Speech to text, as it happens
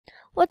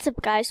What's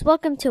up guys,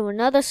 welcome to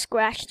another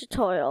Scratch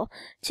tutorial.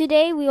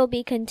 Today we will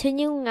be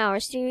continuing our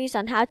series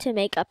on how to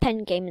make a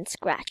pen game in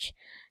Scratch.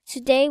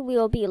 Today we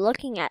will be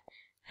looking at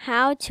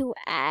how to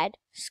add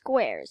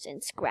squares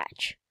in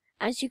Scratch.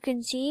 As you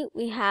can see,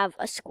 we have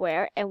a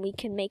square and we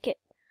can make it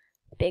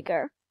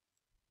bigger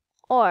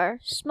or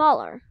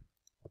smaller.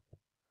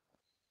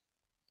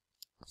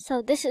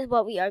 So this is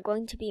what we are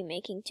going to be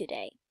making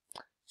today.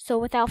 So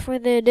without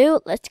further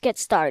ado, let's get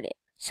started.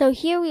 So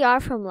here we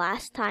are from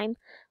last time.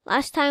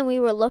 Last time we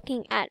were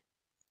looking at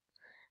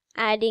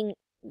adding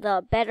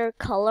the better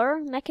color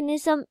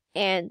mechanism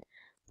and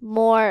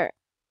more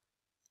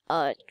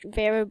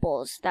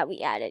variables that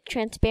we added.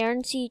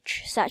 Transparency,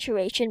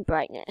 saturation,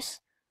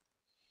 brightness.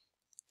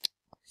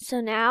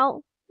 So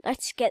now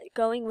let's get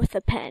going with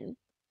the pen.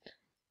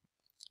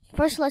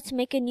 First, let's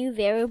make a new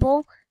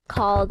variable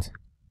called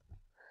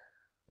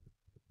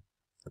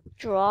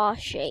draw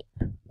shape.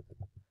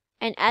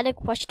 And add a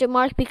question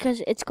mark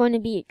because it's going to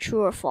be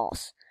true or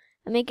false.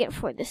 And make it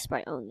for this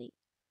sprite only.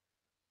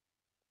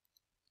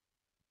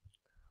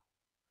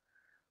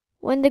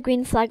 When the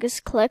green flag is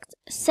clicked,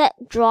 set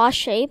draw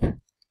shape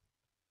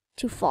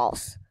to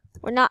false.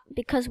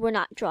 Because we're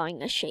not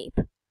drawing a shape.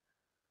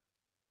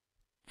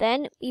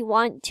 Then we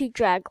want to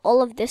drag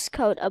all of this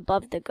code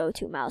above the go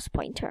to mouse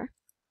pointer.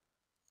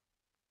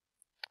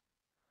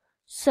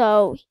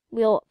 So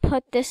we'll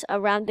put this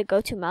around the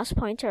go to mouse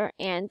pointer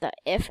and the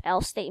if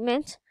else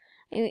statement.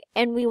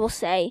 And we will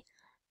say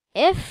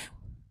if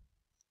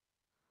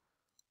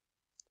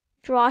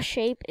draw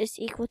shape is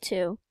equal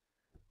to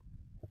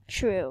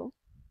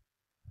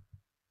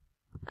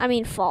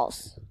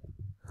false,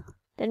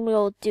 then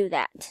we'll do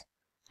that.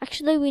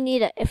 Actually, we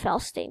need an if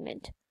else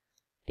statement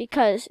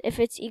because if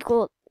it's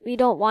equal, we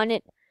don't want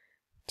it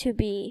to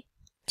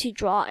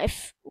draw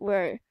if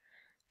we're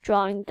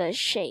drawing the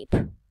shape.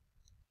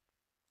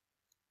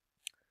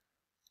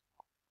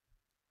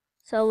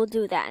 So we'll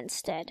do that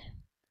instead.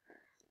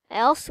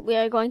 Else, we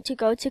are going to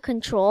go to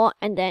control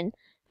and then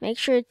make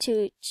sure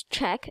to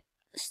check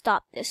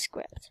stop this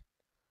script.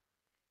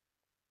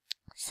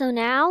 So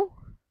now,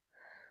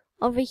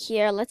 over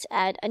here, let's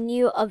add a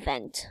new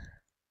event.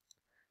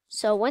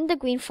 So when the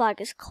green flag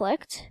is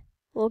clicked,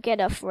 we'll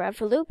get a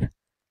forever loop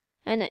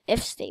and an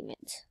if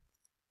statement.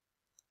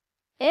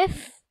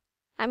 If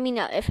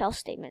else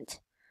statement.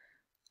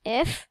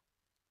 If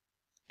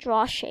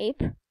draw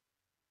shape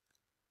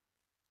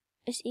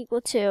is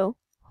equal to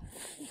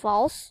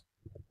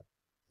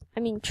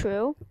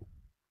true,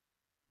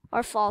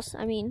 or false,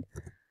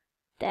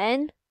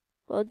 then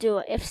we'll do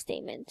an if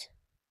statement.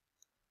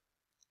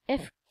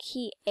 If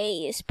key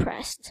A is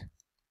pressed.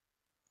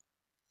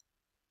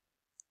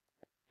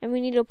 And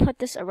we need to put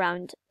this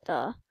around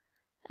the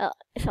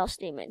if else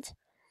statement.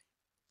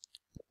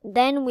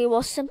 Then we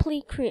will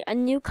simply create a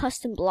new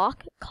custom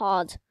block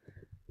called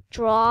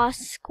draw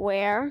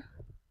square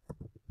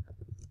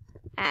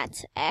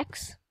at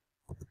x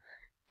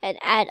and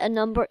add a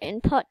number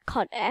input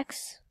called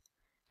x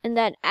and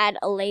then add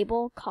a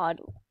label called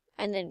y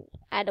and then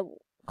add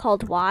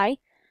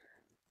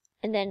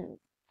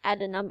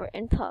a number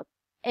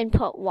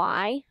input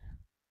y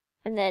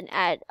and then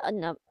add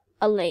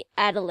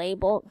a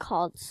label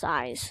called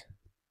size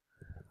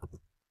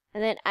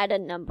and then add a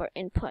number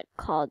input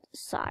called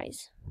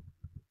size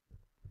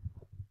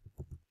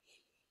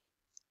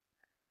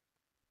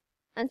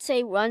and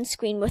say run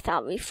screen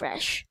without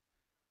refresh.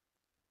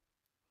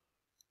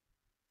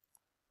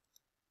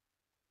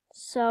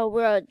 So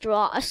we'll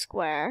draw a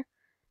square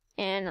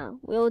and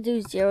we'll do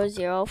 0,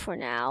 0 for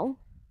now.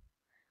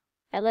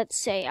 And let's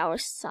say our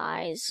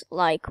size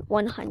like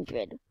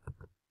 100.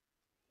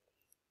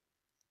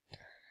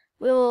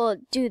 We will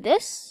do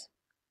this.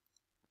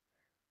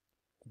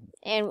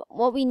 And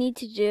what we need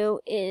to do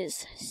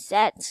is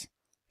set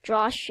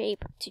draw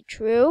shape to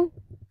true.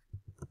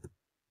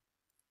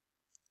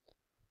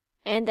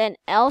 And then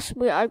else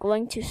we are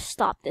going to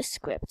stop this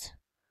script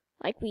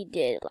like we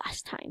did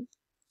last time.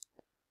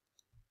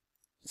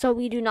 So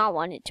we do not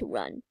want it to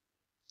run.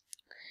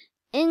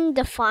 In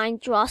define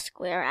draw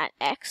square at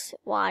x,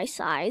 y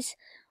size,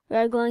 we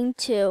are going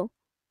to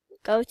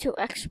go to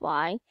x,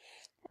 y,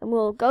 and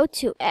we'll go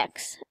to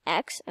x,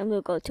 x, and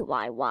we'll go to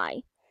y,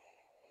 y.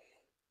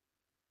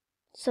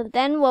 So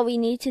then what we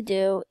need to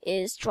do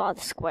is draw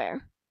the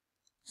square.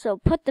 So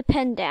put the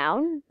pen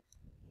down,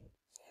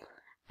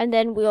 and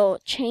then we'll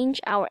change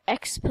our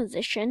x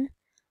position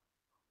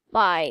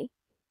by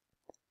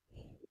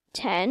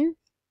 10,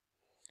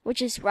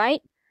 which is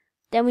right.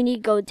 Then we need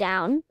to go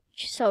down,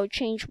 so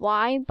change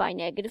y by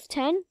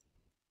 -10.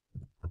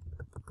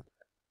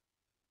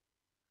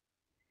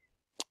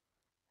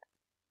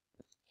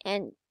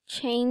 And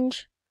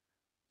change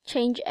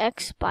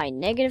x by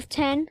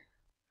 -10.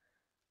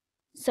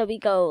 So we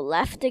go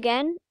left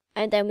again,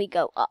 and then we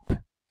go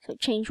up. So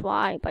change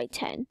y by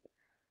 10.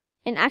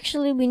 And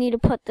actually we need to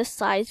put the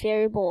size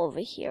variable over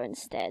here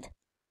instead.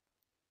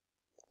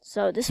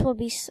 So this will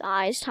be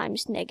size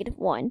times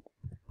 -1.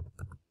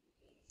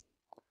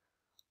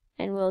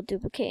 And we'll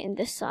duplicate in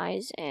this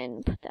size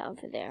and put that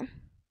over there.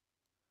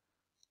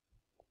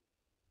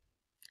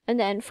 And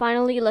then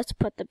finally, let's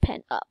put the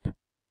pen up.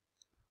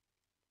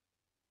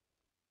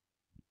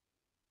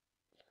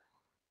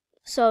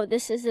 So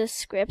this is the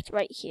script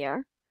right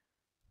here.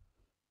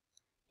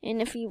 And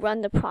if we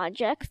run the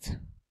project,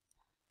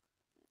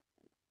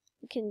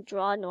 we can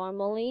draw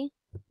normally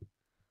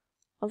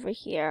over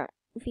here.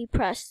 If we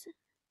press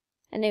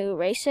and then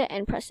erase it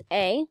and press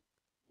A,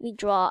 we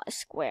draw a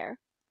square.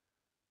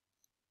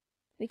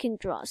 We can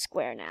draw a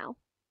square now.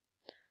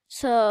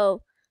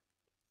 So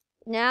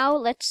now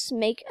let's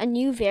make a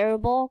new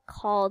variable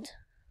called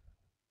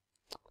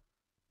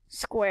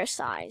square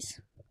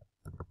size.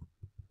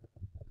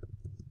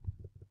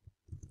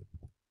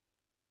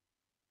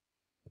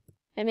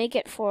 And make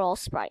it for all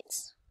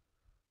sprites.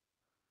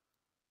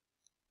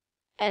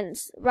 And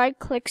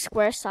right-click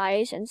square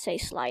size and say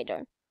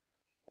slider.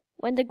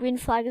 When the green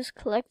flag is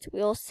clicked, we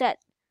will set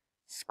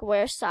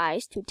square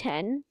size to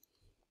 10.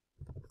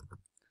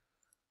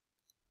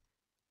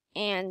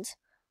 And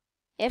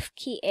if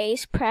key A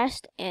is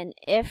pressed and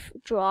if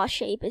draw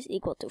shape is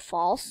equal to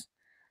false,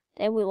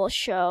 then we will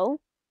show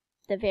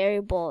the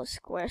variable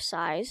square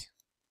size.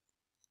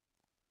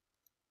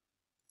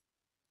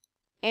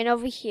 And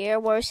over here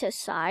where it says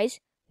size,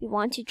 we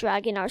want to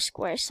drag in our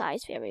square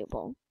size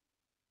variable.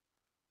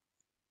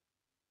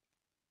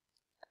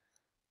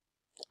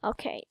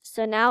 Okay,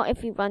 so now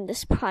if we run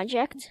this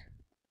project,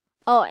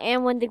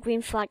 and when the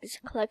green flag is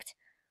clicked,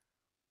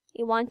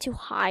 we want to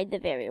hide the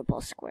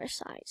variable square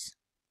size.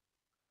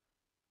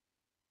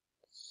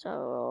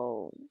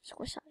 So,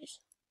 square size.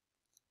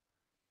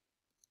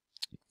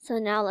 So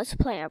now let's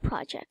play our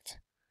project.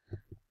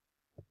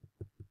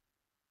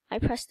 I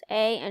pressed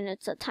A and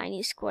it's a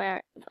tiny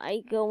square. If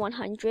I go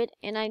 100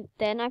 and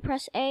then I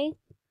press A,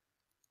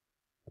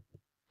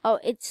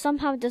 it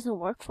somehow doesn't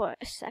work for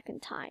a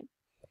second time.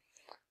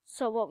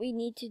 So what we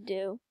need to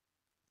do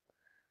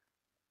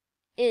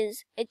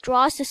is it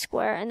draws the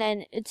square and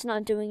then it's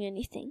not doing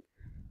anything.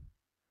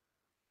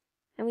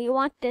 And we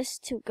want this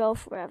to go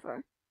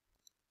forever.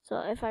 So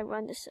if I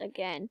run this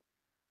again,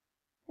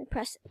 I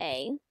press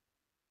A,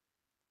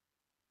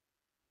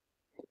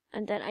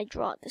 and then I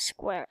draw the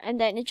square, and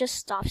then it just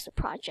stops the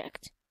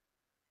project.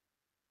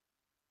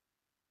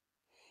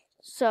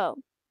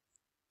 So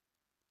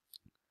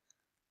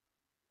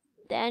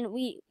then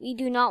we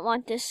do not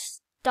want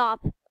this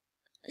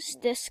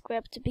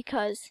script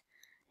because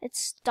it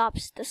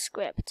stops the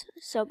script.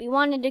 So we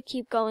wanted to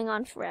keep going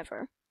on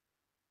forever.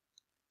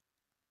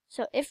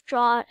 So if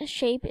draw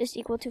shape is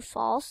equal to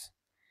false,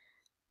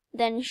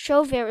 then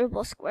show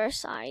variable square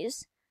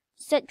size,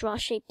 set draw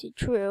shape to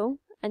true,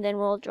 and then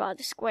we'll draw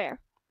the square.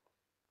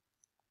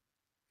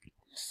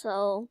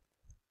 So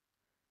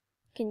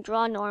you can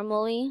draw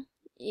normally.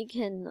 You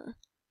can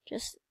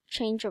just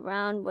change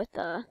around with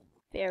the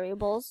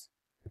variables.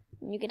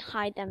 And you can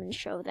hide them and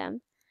show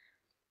them.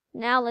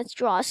 Now let's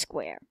draw a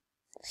square.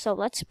 So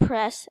let's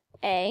press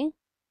A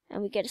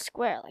and we get a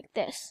square like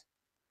this.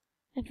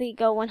 If we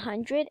go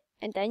 100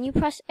 and then you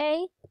press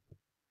A,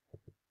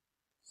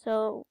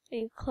 so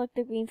you click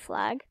the green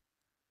flag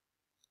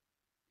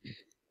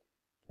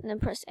and then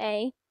press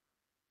A,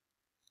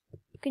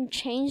 you can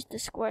change the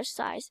square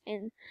size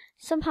and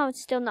somehow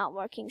it's still not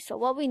working. So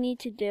what we need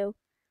to do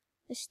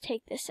is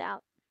take this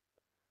out.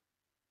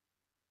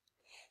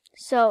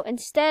 So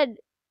instead,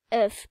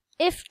 if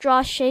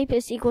draw shape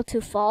is equal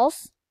to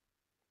false,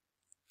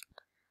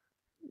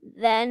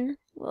 then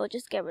we'll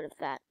just get rid of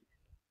that.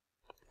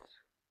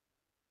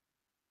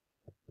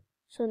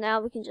 So now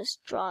we can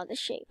just draw the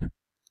shape.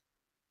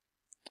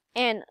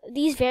 And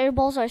these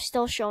variables are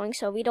still showing,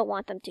 so we don't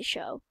want them to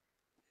show.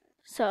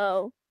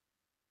 So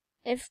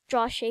if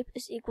draw shape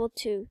is equal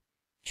to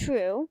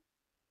true,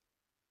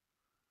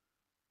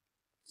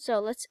 so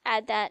let's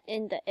add that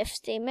in the if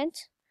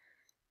statement.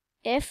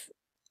 If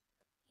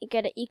you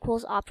get an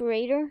equals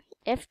operator,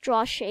 if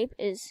draw shape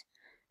is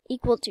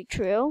equal to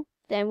true,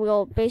 then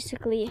we'll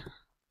basically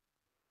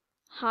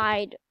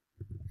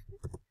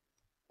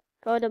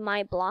go to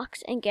my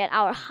blocks and get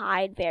our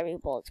hide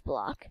variables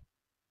block.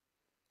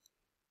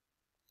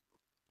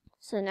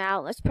 So now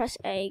let's press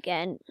A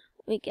again,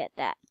 we get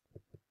that.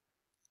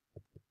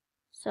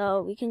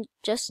 So we can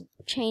just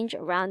change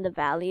around the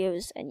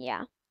values and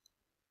yeah.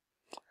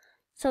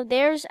 So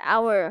there's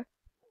our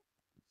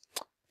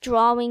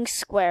drawing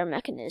square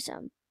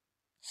mechanism.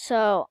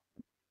 So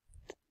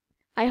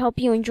I hope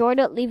you enjoyed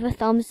it. Leave a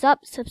thumbs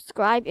up,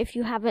 subscribe if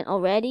you haven't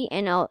already,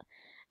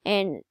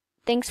 and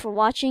thanks for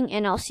watching,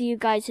 and I'll see you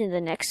guys in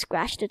the next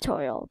Scratch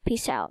tutorial.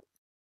 Peace out.